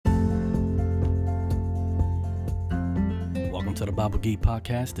to the Bible Geek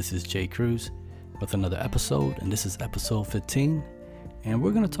Podcast. This is Jay Cruz with another episode, and this is episode 15, and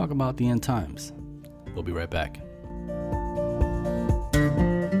we're going to talk about the end times. We'll be right back.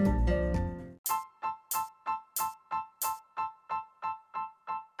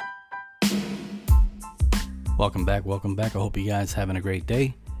 Welcome back. I hope you guys having a great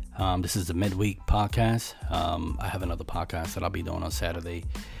day. This is the midweek podcast. I have another podcast that I'll be doing on Saturday,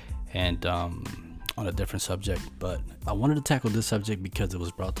 and on a different subject, but I wanted to tackle this subject because it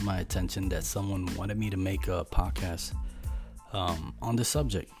was brought to my attention that someone wanted me to make a podcast on this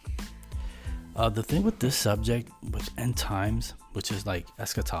subject. The thing with this subject, which end times, which is like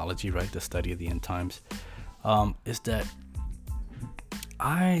eschatology, right? The study of the end times, is that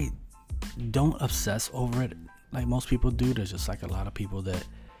I don't obsess over it like most people do. There's just like a lot of people that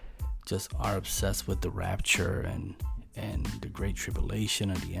just are obsessed with the rapture and the great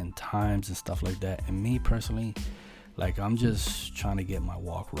tribulation and the end times and stuff like that. And me personally, like, I'm just trying to get my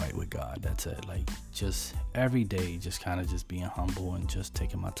walk right with God. That's it. Like, just every day, just kind of just being humble and just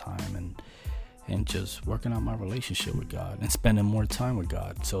taking my time and just working on my relationship with God and spending more time with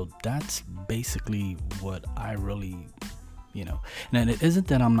God. So that's basically what I really, and it isn't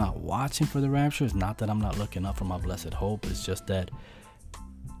that I'm not watching for the rapture. It's not that I'm not looking up for my blessed hope. It's just that,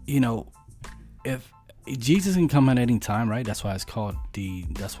 if Jesus can come at any time, right? That's why it's called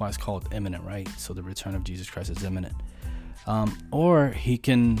imminent, right? So the return of Jesus Christ is imminent. Or he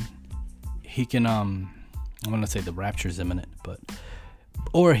can I'm gonna say the rapture is imminent, but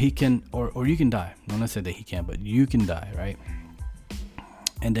or he can or you can die. I'm gonna say that he can, but you can die, right?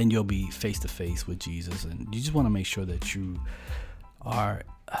 And then you'll be face to face with Jesus, and you just want to make sure that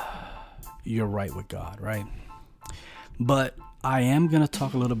you're right with God, right? But I am going to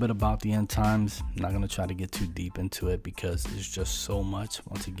talk a little bit about the end times. I'm not going to try to get too deep into it because there's just so much.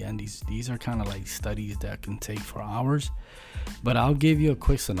 Once again, these are kind of like studies that can take for hours. But I'll give you a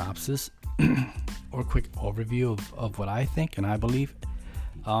quick synopsis or a quick overview of what I think and I believe.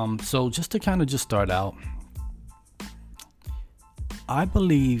 So just to kind of just start out, I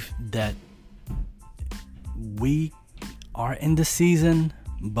believe that we are in the season,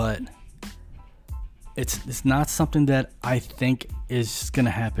 but it's not something that I think is going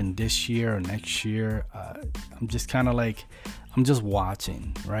to happen this year or next year. I'm just kind of like, I'm just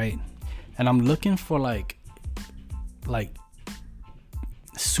watching, right? And I'm looking for like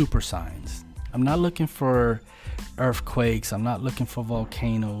super signs. I'm not looking for earthquakes. I'm not looking for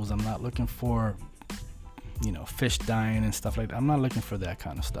volcanoes. I'm not looking for, fish dying and stuff like that. I'm not looking for that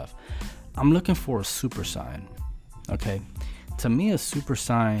kind of stuff. I'm looking for a super sign. Okay. To me, a super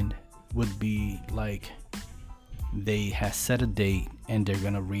sign would be like they have set a date and they're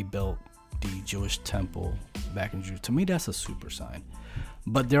gonna rebuild the Jewish temple back in Jerusalem. To me, that's a super sign.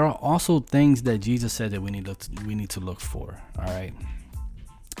 But there are also things that Jesus said that we need to look for. All right,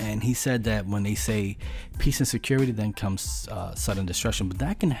 and he said that when they say peace and security, then comes sudden destruction. But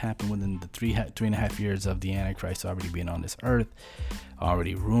that can happen within the three and a half years of the Antichrist already being on this earth,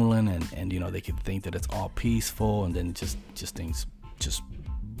 already ruling, and they could think that it's all peaceful, and then just things just.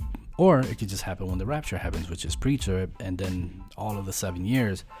 Or it could just happen when the rapture happens, which is pre-trib, and then all of the 7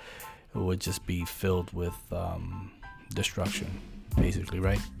 years would just be filled with destruction, basically,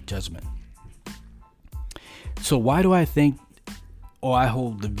 right? Judgment. So why do I think, or I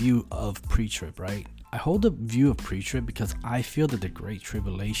hold the view of pre-trib, right? I hold the view of pre-trib because I feel that the Great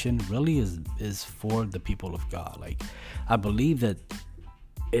Tribulation really is for the people of God. Like, I believe that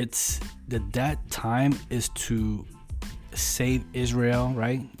that time is to save Israel,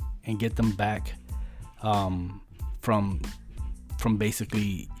 right? And get them back from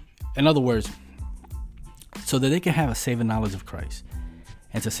basically, in other words, so that they can have a saving knowledge of Christ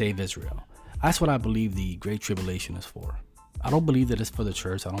and to save Israel. That's what I believe the Great Tribulation is for. I don't believe that it's for the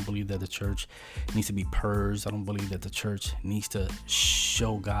church. I don't believe that the church needs to be purged. I don't believe that the church needs to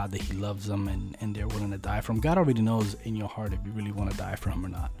show God that he loves them and they're willing to die for him. God already knows in your heart if you really want to die for him or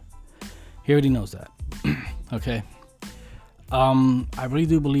not. He already knows that. Okay. I really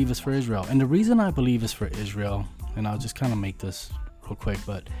do believe it's for Israel. And the reason I believe it's for Israel, and I'll just kind of make this real quick,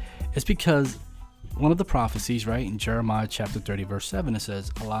 but it's because one of the prophecies, right, in Jeremiah chapter 30, verse 7, it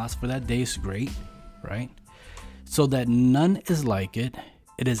says, alas, for that day is great, right? So that none is like it.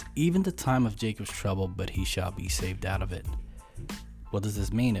 It is even the time of Jacob's trouble, but he shall be saved out of it. What does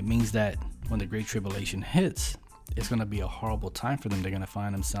this mean? It means that when the Great Tribulation hits, it's going to be a horrible time for them. They're going to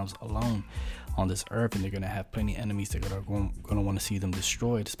find themselves alone on this earth, and they're going to have plenty of enemies that are going to want to see them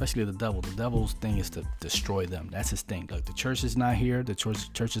destroyed, especially the devil. The devil's thing is to destroy them. That's his thing. Like, the church is not here. The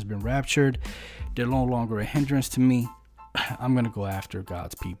church has been raptured. They're no longer a hindrance to me. I'm going to go after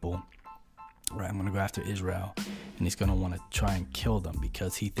God's people. right? I'm going to go after Israel, and he's going to want to try and kill them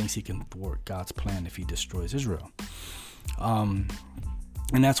because he thinks he can thwart God's plan if he destroys Israel. And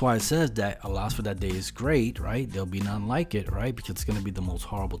that's why it says that Allah's for that day is great, right? There'll be none like it, right? Because it's going to be the most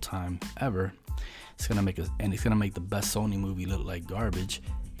horrible time ever. It's going to make it's going to make the best Sony movie look like garbage.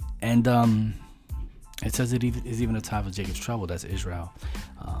 And it says it is even a time of Jacob's trouble. That's Israel,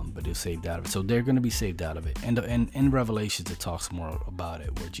 but they're saved out of it. So they're going to be saved out of it. And in Revelations, it talks more about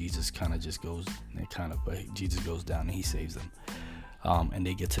it, where Jesus kind of just goes, but Jesus goes down and he saves them, and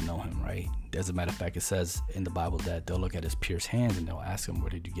they get to know him, right? As a matter of fact, it says in the Bible that they'll look at his pierced hands and they'll ask him,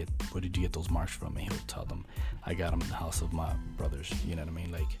 where did you get those marks from? And he'll tell them, I got them in the house of my brothers. You know what I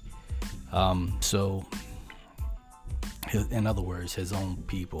mean? Like, so. In other words, his own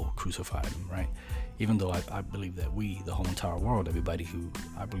people crucified him, right? Even though I believe that the whole entire world, everybody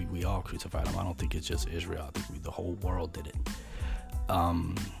I believe we all crucified him. I don't think it's just Israel. I think the whole world did it.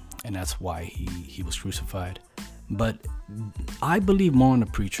 And that's why he was crucified. But I believe more in the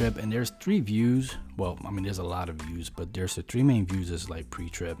pre-trib, and there's 3 views. Well, I mean, there's a lot of views, but there's the 3 main views is like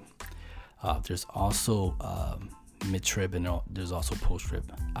pre-trib. There's also mid-trib, and there's also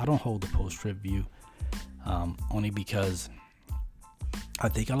post-trib. I don't hold the post-trib view. Only because I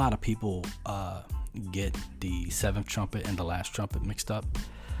think a lot of people get the 7th trumpet and the last trumpet mixed up.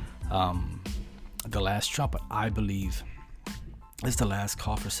 The last trumpet, I believe, is the last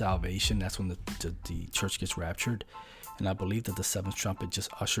call for salvation. That's when the church gets raptured. And I believe that the 7th trumpet just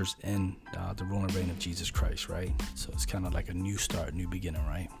ushers in the rule and reign of Jesus Christ, right? So it's kind of like a new start, new beginning,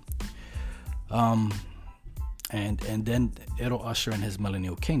 right? And then it'll usher in his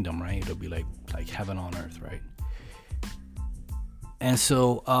millennial kingdom, right? It'll be like heaven on earth, right? And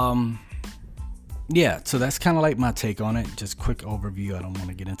so, yeah, so that's kind of like my take on it. Just quick overview. I don't want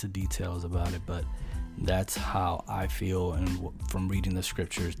to get into details about it, but that's how I feel, and from reading the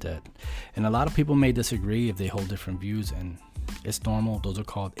scriptures and a lot of people may disagree if they hold different views, and it's normal. Those are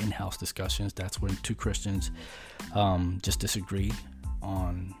called in-house discussions. That's when 2 Christians just disagree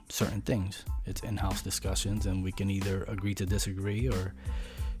on certain things. It's in-house discussions, and we can either agree to disagree, or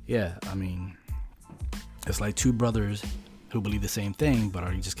I mean, it's like 2 brothers who believe the same thing, but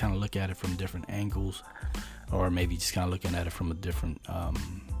are you just kind of look at it from different angles, or maybe just kind of looking at it from a different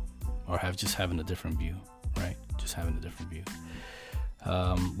or having a different view, right? Just having a different view.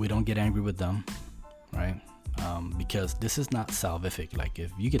 We don't get angry with them, right? Because this is not salvific. Like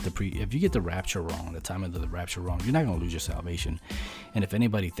if you get the rapture wrong, the time of the rapture wrong, you're not going to lose your salvation. And if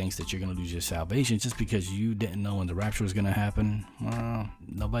anybody thinks that you're going to lose your salvation just because you didn't know when the rapture was going to happen, well,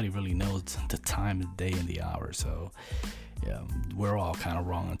 nobody really knows the time, the day, and the hour. So yeah, we're all kind of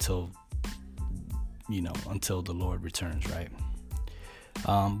wrong until the Lord returns, right?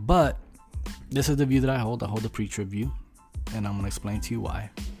 But this is the view that I hold. I hold the pre-trib view, and I'm going to explain to you why.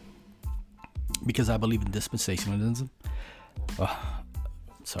 Because I believe in dispensationalism.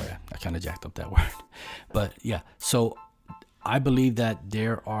 Sorry, I kind of jacked up that word. But yeah, so I believe that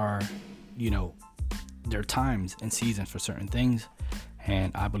there are times and seasons for certain things.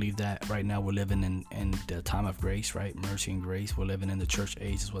 And I believe that right now we're living in the time of grace, right? Mercy and grace. We're living in the church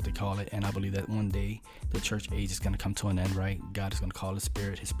age is what they call it. And I believe that one day the church age is going to come to an end, right? God is going to call His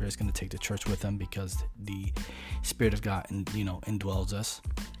Spirit. His Spirit is going to take the church with Him, because the Spirit of God, indwells us.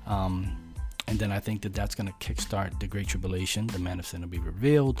 And then I think that that's going to kickstart the Great Tribulation. The man of sin will be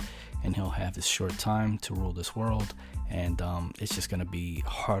revealed, and he'll have his short time to rule this world. And it's just going to be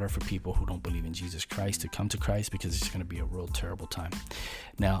harder for people who don't believe in Jesus Christ to come to Christ, because it's going to be a real terrible time.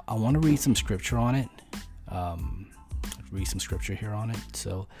 Now, I want to read some scripture on it. Read some scripture here on it.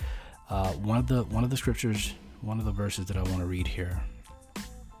 So one of the scriptures, one of the verses that I want to read here,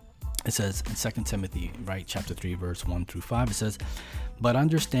 it says in 2 Timothy, right, chapter 3, verse 1 through 5, it says, "But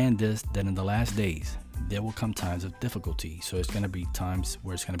understand this, that in the last days there will come times of difficulty." So it's going to be times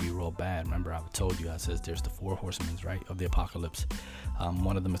where it's going to be real bad. Remember, I told you, I says there's the 4 horsemen, right, of the apocalypse.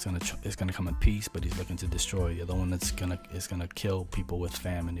 One of them is going to come in peace, but he's looking to destroy. The other one is going to kill people with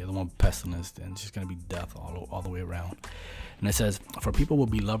famine. The other one, pestilence, and it's just going to be death all the way around. And it says, "For people will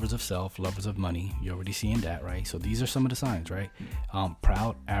be lovers of self, lovers of money." You're already seeing that, right? So these are some of the signs, right?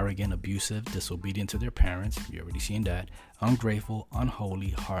 Proud, arrogant, abusive, disobedient to their parents. You're already seeing that. Ungrateful,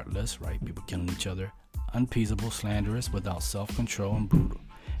 unholy, heartless, right? People killing each other. Unpeaceable, slanderous, without self-control,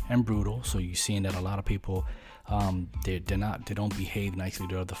 and brutal. So you're seeing that a lot of people, they don't behave nicely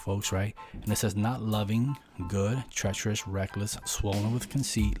to other folks, right? And it says, "Not loving good, treacherous, reckless, swollen with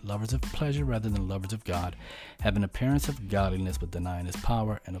conceit, lovers of pleasure rather than lovers of God, have an appearance of godliness but denying His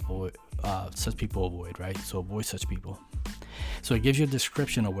power, and avoid such people avoid," right? So avoid such people. So it gives you a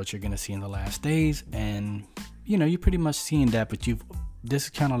description of what you're going to see in the last days, and you're pretty much seeing that. But this is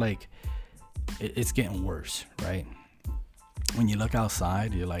kind of like, it's getting worse, right? When you look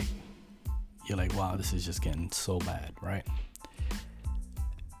outside, you're like, wow, this is just getting so bad, right?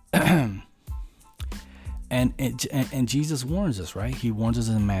 And Jesus warns us, right? He warns us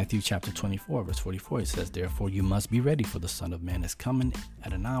in Matthew chapter 24, verse 44. It says, therefore you must be ready, for the Son of Man is coming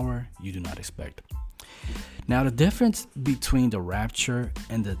at an hour you do not expect. Now, the difference between the rapture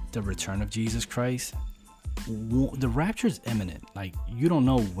and the return of Jesus Christ, the rapture is imminent. Like, you don't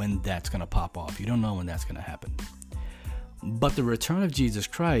know when that's going to pop off. You don't know when that's going to happen. But the return of Jesus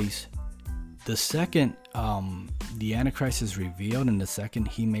Christ, the second the Antichrist is revealed, and the second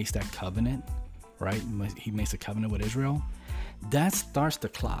he makes that covenant, right? He makes a covenant with Israel. That starts the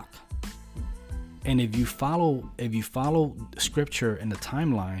clock. And if you follow scripture in the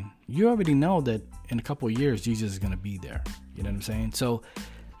timeline, you already know that in a couple of years Jesus is going to be there. You know what I'm saying? So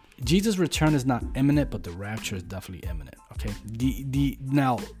Jesus' return is not imminent, but the rapture is definitely imminent. Okay.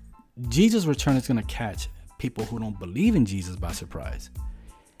 Now Jesus' return is going to catch people who don't believe in Jesus by surprise.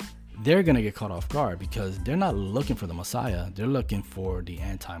 They're going to get caught off guard because they're not looking for the Messiah. They're looking for the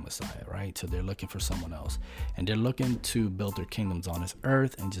anti-Messiah, right? So they're looking for someone else, and they're looking to build their kingdoms on this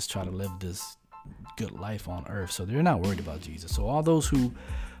earth and just try to live this good life on earth. So they're not worried about Jesus. So all those who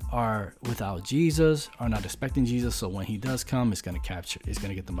are without Jesus are not expecting Jesus. So when he does come, it's going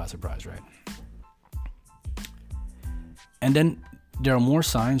to get them by surprise, right? And then there are more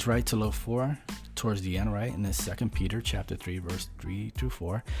signs, right, to look for towards the end, right? In this 2 Peter chapter 3, verse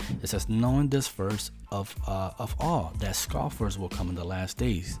 3-4, it says, knowing this first of all, that scoffers will come in the last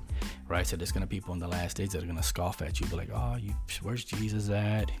days, right? So there's going to be people in the last days that are going to scoff at you, be like, oh, where's Jesus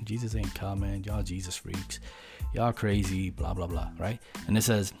at? Jesus ain't coming. Y'all Jesus freaks. Y'all crazy, blah, blah, blah, right? And it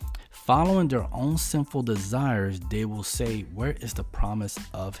says, following their own sinful desires, they will say, where is the promise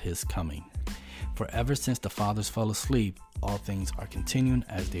of his coming? For ever since the fathers fell asleep, all things are continuing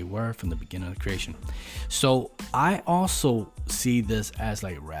as they were from the beginning of creation. So I also see this as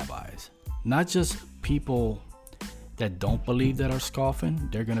like rabbis, not just people that don't believe that are scoffing.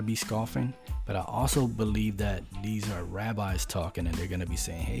 They're going to be scoffing, but I also believe that these are rabbis talking, and they're going to be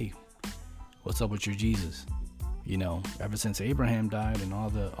saying, hey, what's up with your Jesus? You know, ever since Abraham died and all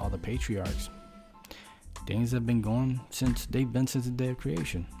the patriarchs, things have been going since the day of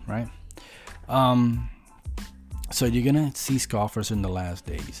creation, right? So you're gonna see scoffers in the last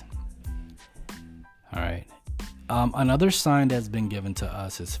days. All right. Another sign that's been given to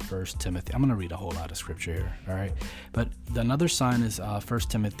us is 1 Timothy. I'm gonna read a whole lot of scripture here. All right. But another sign is 1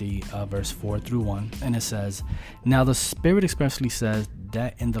 Timothy verse 4-1, and it says, now the Spirit expressly says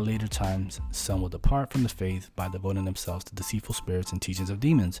that in the later times some will depart from the faith by devoting themselves to deceitful spirits and teachings of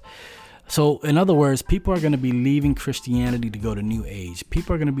demons. So, in other words, people are going to be leaving Christianity to go to New Age.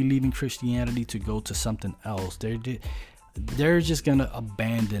 People are going to be leaving Christianity to go to something else. They're just going to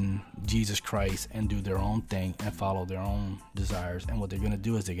abandon Jesus Christ and do their own thing and follow their own desires. And what they're going to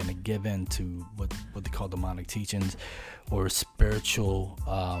do is they're going to give in to what they call demonic teachings or spiritual,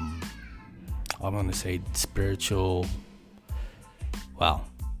 I'm going to say spiritual, wow,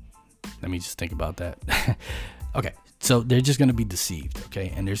 let me just think about that. Okay. So they're just going to be deceived,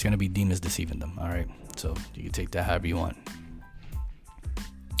 okay? And there's going to be demons deceiving them, all right? So you can take that however you want.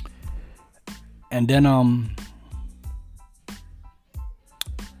 And then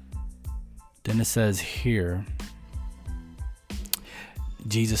it says here,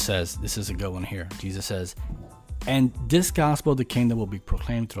 Jesus says, this is a good one here. Jesus says, and this gospel of the kingdom will be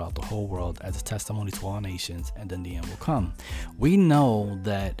proclaimed throughout the whole world as a testimony to all nations, and then the end will come. We know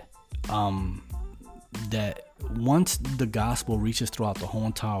that that once the gospel reaches throughout the whole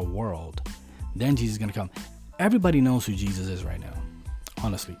entire world, then Jesus is going to come. Everybody knows who Jesus is right now.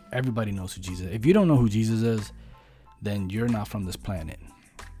 Honestly, everybody knows who Jesus is. If you don't know who Jesus is, then you're not from this planet,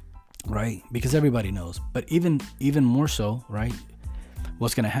 right? Because everybody knows. But even more so, right?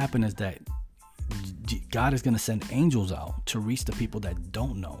 What's going to happen is that God is going to send angels out to reach the people that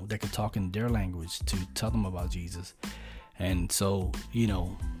don't know, that can talk in their language, to tell them about Jesus. And so, you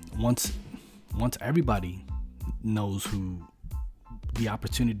know, once everybody knows who the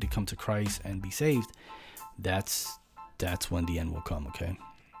opportunity to come to Christ and be saved, that's when the end will come, okay?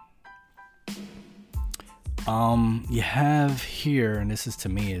 You have here, and this is, to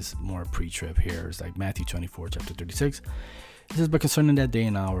me, is more pre-trib here. It's like Matthew 24, chapter 36. It says, but concerning that day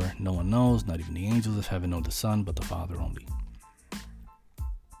and hour, no one knows, not even the angels of heaven nor the Son, but the Father only.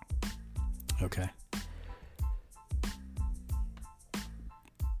 Okay.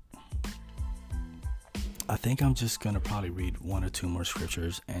 I think I'm just going to probably read one or two more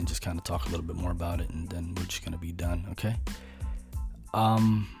scriptures and just kind of talk a little bit more about it, and then we're just going to be done, okay?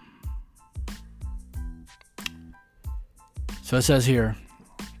 So it says here,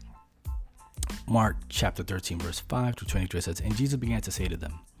 Mark chapter 13, verse 5 to 23 says, and Jesus began to say to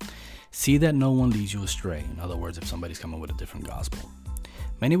them, see that no one leads you astray. In other words, if somebody's coming with a different gospel.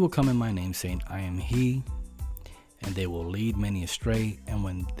 Many will come in my name saying, I am he, and they will lead many astray. And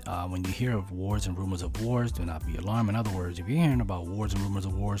when you hear of wars and rumors of wars, do not be alarmed. In other words, if you're hearing about wars and rumors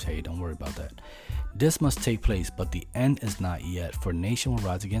of wars, hey, don't worry about that. This must take place, but the end is not yet. For nation will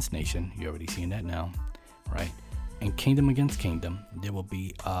rise against nation. You're already seeing that now, right? And kingdom against kingdom. There will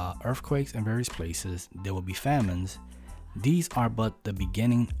be earthquakes in various places. There will be famines. These are but the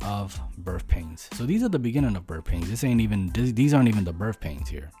beginning of birth pains. So these are the beginning of birth pains. These aren't even the birth pains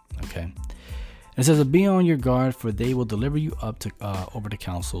here. Okay. It says, be on your guard, for they will deliver you up to over to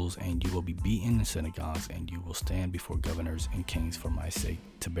councils, and you will be beaten in synagogues, and you will stand before governors and kings for my sake,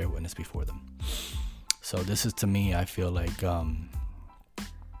 to bear witness before them. So this is, to me, I feel like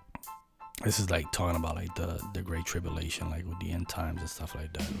this is like talking about like the great tribulation, like with the end times and stuff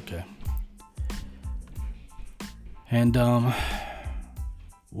like that. Okay. And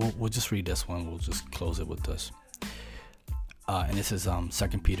we'll just read this one. We'll just close it with this. And this is 2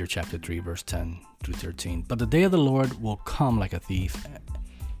 Peter chapter 3, verse 10 through 13. But the day of the Lord will come like a thief.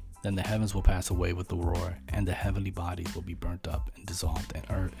 Then the heavens will pass away with the roar, and the heavenly bodies will be burnt up and dissolved,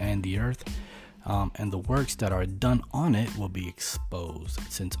 and the earth and the works that are done on it will be exposed.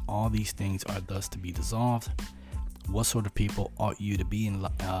 Since all these things are thus to be dissolved, what sort of people ought you to be in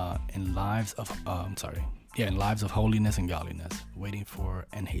lives of holiness and godliness, waiting for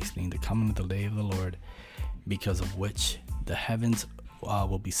and hastening the coming of the day of the Lord, because of which the heavens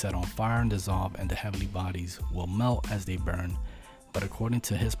will be set on fire and dissolved, and the heavenly bodies will melt as they burn. But according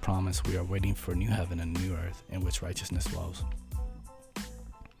to his promise, we are waiting for a new heaven and a new earth in which righteousness dwells.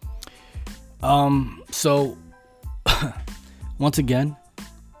 So once again,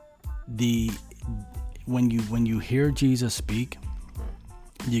 when you hear Jesus speak,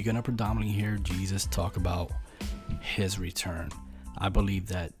 you're gonna predominantly hear Jesus talk about his return. I believe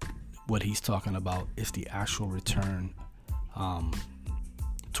that what he's talking about is the actual return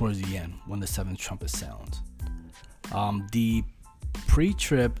towards the end, when the seventh trumpet sounds. The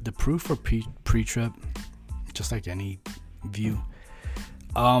pre-trib, the proof for pre-trib, just like any view,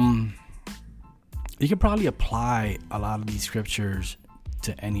 you could probably apply a lot of these scriptures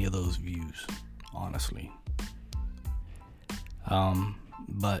to any of those views, honestly.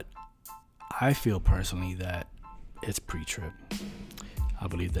 But I feel personally that it's pre-trib. I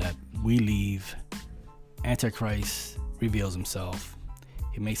believe that we leave, Antichrist reveals himself,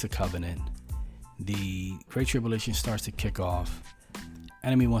 he makes a covenant, the Great Tribulation starts to kick off,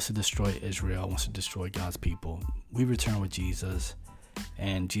 enemy wants to destroy Israel, wants to destroy God's people. We return with Jesus,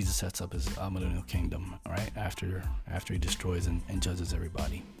 and Jesus sets up his millennial kingdom, all right, after he destroys and judges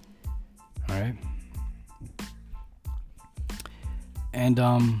everybody. All right. And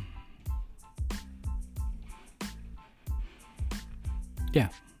yeah,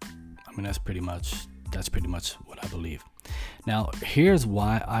 I mean, that's pretty much what I believe. Now, here's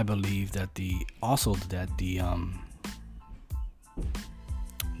why I believe that the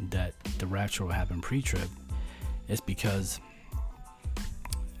rapture will happen pre-trib, is because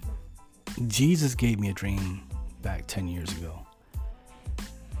Jesus gave me a dream back 10 years ago.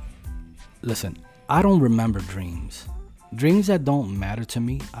 Listen, I don't remember dreams. Dreams that don't matter to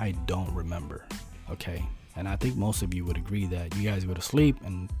me, I don't remember. Okay? And I think most of you would agree that you guys go to sleep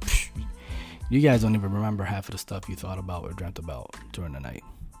and you guys don't even remember half of the stuff you thought about or dreamt about during the night.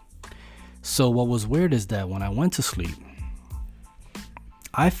 So what was weird is that when I went to sleep,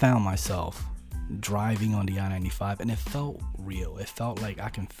 I found myself driving on the I-95, and it felt real. It felt like I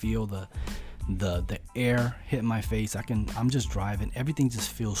can feel the air hit my face. I'm just driving. Everything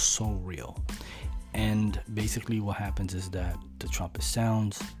just feels so real. And basically what happens is that the trumpet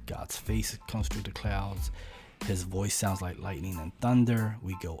sounds, God's face comes through the clouds, his voice sounds like lightning and thunder.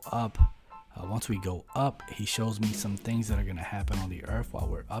 We go up. Once we go up, he shows me some things that are going to happen on the earth while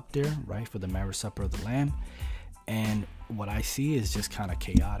we're up there, right, for the marriage supper of the Lamb. And what I see is just kind of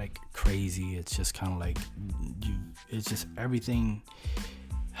chaotic, crazy. It's just kind of like it's just everything,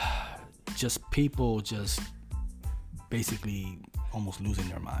 just people just basically almost losing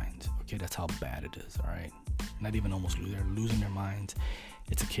their minds. Okay, that's how bad it is. All right, not even almost they're losing their minds.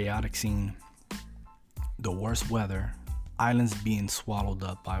 It's a chaotic scene. The worst weather, islands being swallowed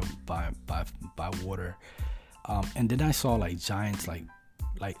up by water, and then I saw like giants like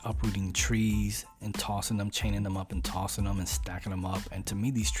uprooting trees and tossing them, chaining them up and tossing them and stacking them up. And to me,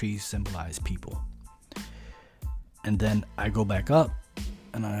 these trees symbolize people. And then I go back up,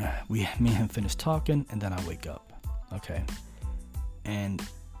 and me and him finish talking, and then I wake up. Okay. And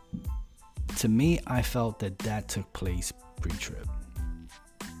to me, I felt that took place pre-trib.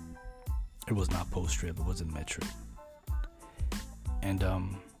 It was not post-trib. It wasn't mid-trib. And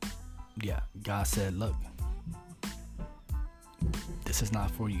yeah, God said, look, this is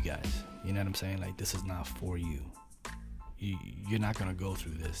not for you guys. You know what I'm saying? Like, this is not for you. You're not going to go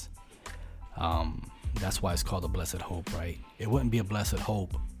through this. That's why it's called a blessed hope, right? It wouldn't be a blessed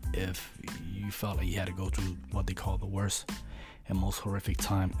hope if you felt like you had to go through what they call the worst and most horrific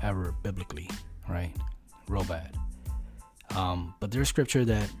time ever biblically, right? Real bad. But there's scripture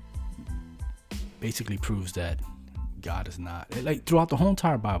that basically proves that God is not, like, throughout the whole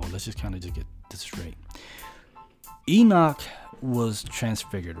entire Bible. Let's just kind of just get this straight. Enoch was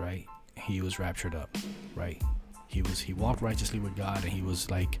transfigured, right? He was raptured up, right? He walked righteously with God, and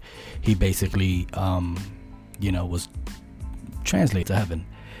he basically was translated to heaven.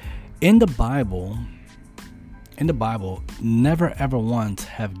 In the Bible, never ever once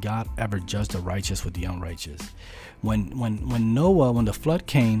have God ever judged the righteous with the unrighteous. When the flood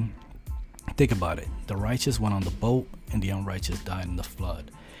came, think about it. The righteous went on the boat, and the unrighteous died in the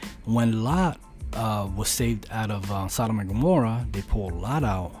flood. When Lot was saved out of Sodom and Gomorrah, they pulled Lot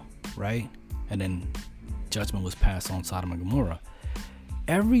out, right? And then judgment was passed on Sodom and Gomorrah.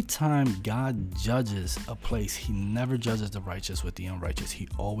 Every time God judges a place, he never judges the righteous with the unrighteous. He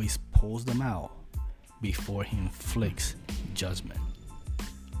always pulls them out before he inflicts judgment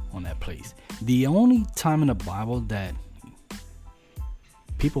on that place. The only time in the Bible that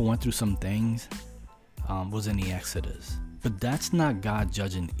people went through some things was in the Exodus. But that's not God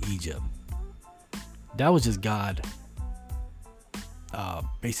judging Egypt. That was just God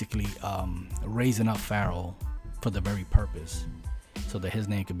basically raising up Pharaoh for the very purpose, so that his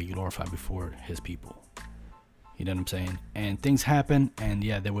name could be glorified before his people. You know what I'm saying? And things happen, and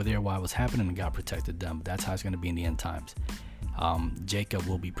yeah, they were there while it was happening, and God protected them. But that's how it's going to be in the end times. Jacob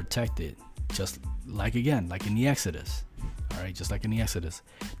will be protected, just like in the Exodus. All right, just like in the Exodus,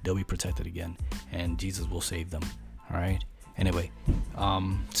 they'll be protected again, and Jesus will save them. All right. Anyway,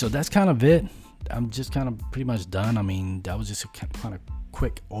 so that's kind of it. I'm just kind of pretty much done. I mean, that was just a kind of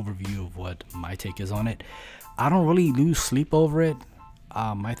quick overview of what my take is on it. I don't really lose sleep over it.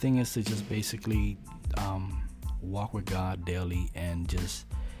 My thing is to just basically walk with God daily and just,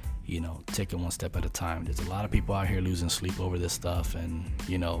 take it one step at a time. There's a lot of people out here losing sleep over this stuff, and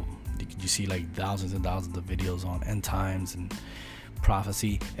you see like thousands and thousands of videos on end times and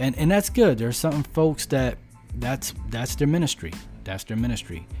prophecy, and that's good. There's some folks that's their ministry. That's their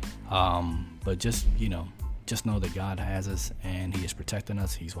ministry. But just know that God has us, and he is protecting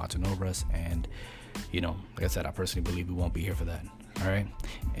us. He's watching over us, and like I said, I personally believe we won't be here for that. All right.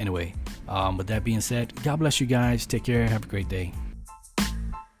 Anyway, with that being said, God bless you guys. Take care. Have a great day.